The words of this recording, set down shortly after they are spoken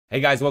Hey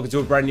guys, welcome to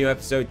a brand new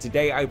episode.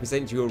 Today I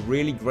present you a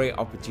really great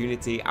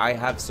opportunity. I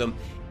have some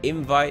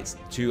invites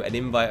to an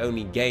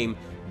invite-only game,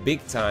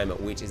 Bigtime,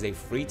 which is a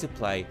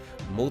free-to-play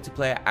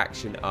multiplayer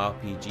action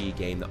RPG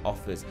game that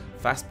offers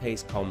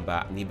fast-paced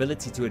combat and the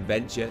ability to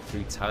adventure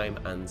through time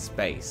and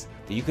space.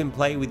 That you can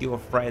play with your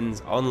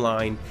friends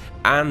online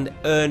and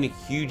earn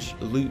huge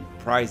loot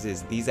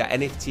prizes. These are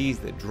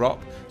NFTs that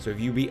drop, so if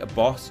you beat a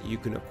boss, you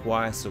can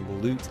acquire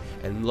some loot,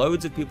 and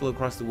loads of people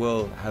across the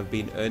world have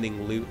been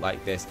earning loot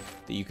like this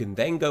that you can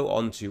then go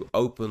on to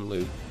open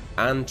loot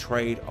and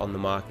trade on the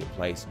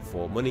marketplace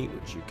for money,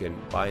 which you can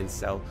buy and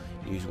sell.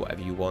 Use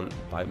whatever you want,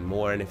 buy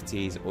more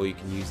NFTs, or you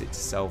can use it to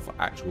sell for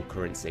actual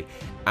currency.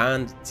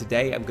 And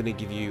today I'm going to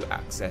give you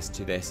access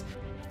to this.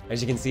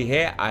 As you can see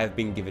here, I have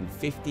been given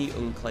 50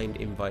 unclaimed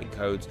invite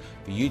codes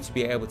for you to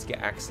be able to get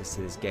access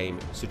to this game.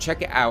 So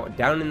check it out.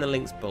 Down in the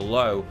links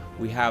below,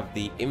 we have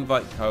the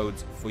invite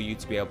codes for you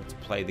to be able to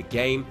play the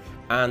game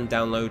and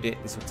download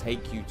it. This will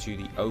take you to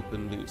the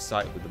open loot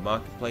site with the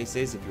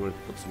marketplaces if you want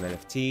to pick up some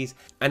NFTs,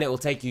 and it will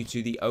take you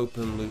to the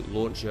open loot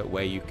launcher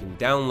where you can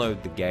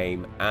download the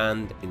game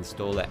and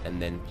install it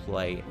and then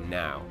play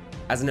now.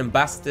 As an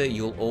ambassador,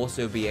 you'll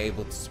also be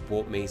able to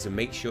support me, so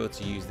make sure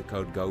to use the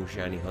code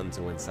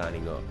Goshinyhunting when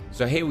signing up.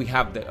 So here we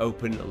have the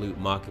open loot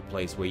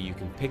marketplace where you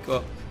can pick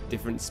up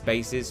different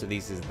spaces, so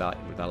this is the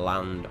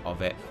land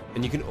of it,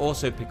 and you can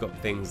also pick up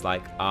things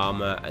like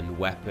armor and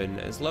weapon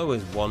as low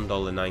as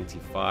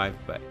 $1.95,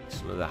 but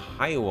some of the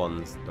higher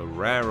ones, the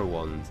rarer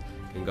ones,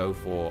 can go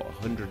for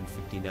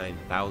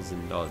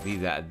 $159,000.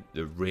 These are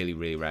the really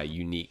rare,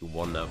 unique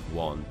one of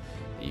one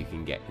that you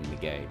can get in the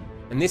game.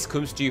 And this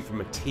comes to you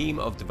from a team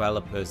of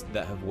developers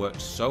that have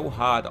worked so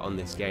hard on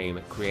this game,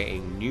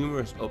 creating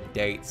numerous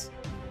updates.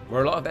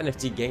 Where a lot of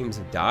NFT games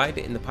have died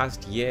in the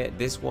past year,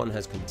 this one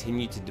has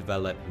continued to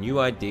develop new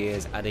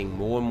ideas, adding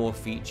more and more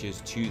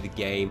features to the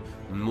game,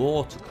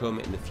 more to come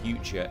in the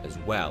future as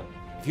well.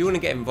 If you want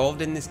to get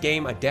involved in this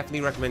game, I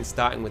definitely recommend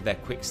starting with their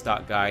quick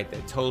start guide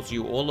that tells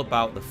you all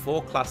about the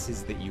 4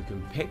 classes that you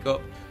can pick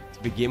up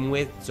to begin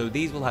with. So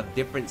these will have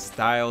different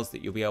styles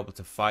that you'll be able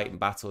to fight and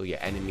battle your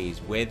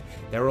enemies with.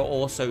 There are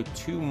also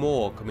 2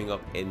 more coming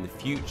up in the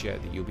future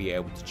that you'll be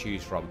able to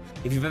choose from.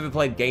 If you've ever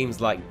played games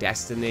like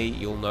Destiny,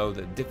 you'll know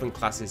that different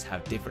classes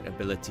have different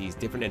abilities,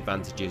 different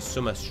advantages.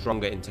 Some are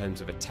stronger in terms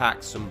of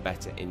attack, some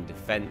better in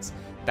defense.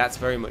 That's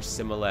very much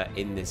similar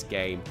in this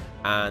game,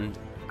 and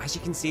as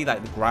you can see,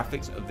 like, the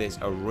graphics of this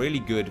are really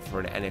good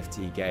for an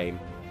NFT game.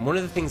 One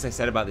of the things I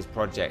said about this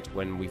project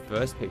when we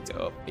first picked it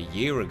up a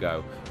year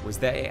ago was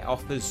that it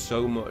offers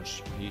so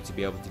much for you to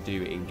be able to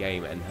do in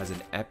game and has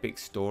an epic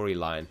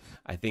storyline.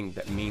 I think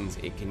that means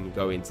it can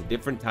go into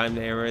different time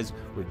eras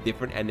with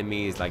different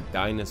enemies like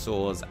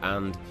dinosaurs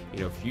and,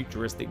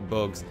 futuristic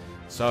bugs.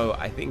 So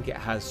I think it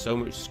has so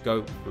much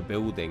scope for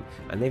building,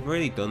 and they've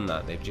really done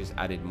that. They've just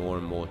added more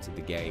and more to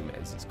the game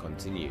as it's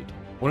continued.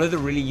 One of the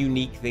really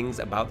unique things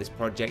about this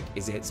project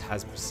is it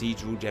has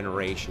procedural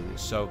generation,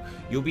 so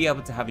you'll be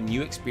able to have a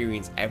new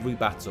experience every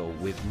battle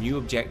with new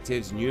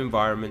objectives, new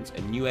environments,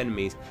 and new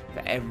enemies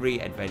for every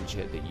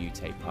adventure that you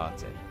take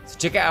part in. So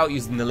check it out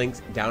using the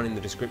links down in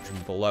the description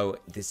below.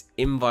 This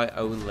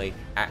invite-only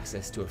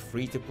access to a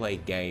free-to-play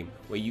game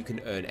where you can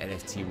earn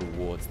NFT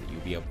rewards that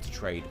you'll be able to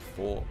trade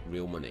for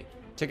real money.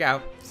 Check it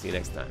out. See you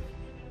next time.